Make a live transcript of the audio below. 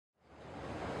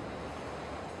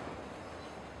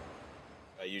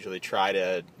usually try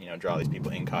to, draw these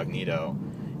people incognito,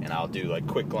 and I'll do like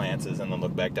quick glances and then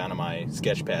look back down at my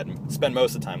sketch pad and spend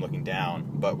most of the time looking down.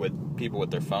 But with people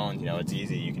with their phones, it's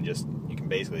easy. You can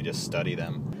basically just study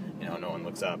them. No one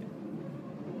looks up.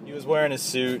 He was wearing his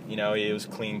suit. He was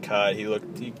clean cut.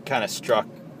 He kind of struck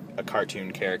a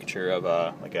cartoon caricature of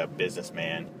like a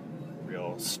businessman,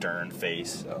 real stern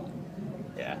face. So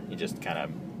yeah, he just kind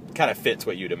of fits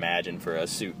what you'd imagine for a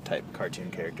suit type cartoon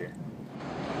character.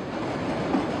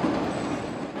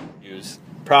 He was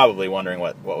probably wondering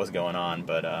what was going on,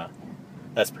 but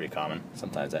that's pretty common.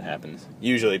 Sometimes that happens.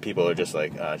 Usually people are just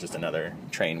like, just another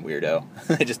train weirdo.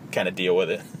 They just kind of deal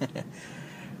with it.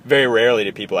 Very rarely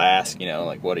do people ask,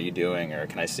 like, what are you doing, or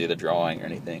can I see the drawing or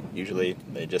anything. Usually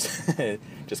they just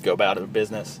just go about their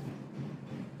business.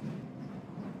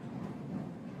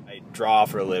 I draw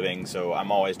for a living, so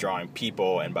I'm always drawing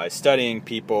people, and by studying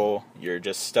people, you're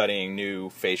just studying new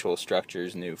facial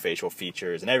structures, new facial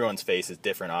features, and everyone's face is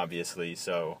different, obviously,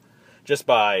 so just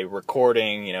by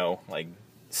recording, like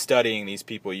studying these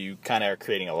people, you kind of are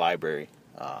creating a library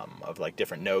of like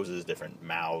different noses, different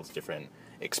mouths, different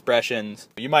expressions.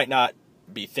 You might not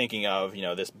be thinking of,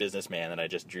 this businessman that I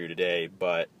just drew today,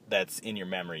 but that's in your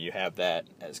memory. You have that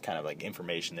as kind of like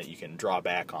information that you can draw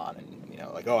back on,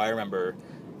 and like, oh, I remember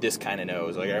this kind of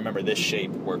nose, like I remember this shape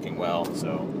working well,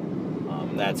 so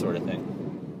that sort of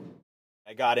thing.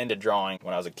 I got into drawing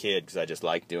when I was a kid because I just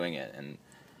liked doing it, and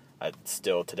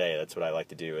still today that's what I like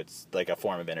to do. It's like a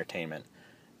form of entertainment.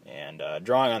 And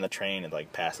drawing on the train, it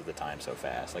like passes the time so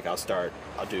fast. Like I'll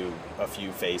do a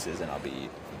few faces and I'll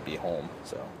be home.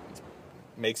 So it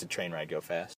makes the train ride go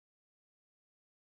fast.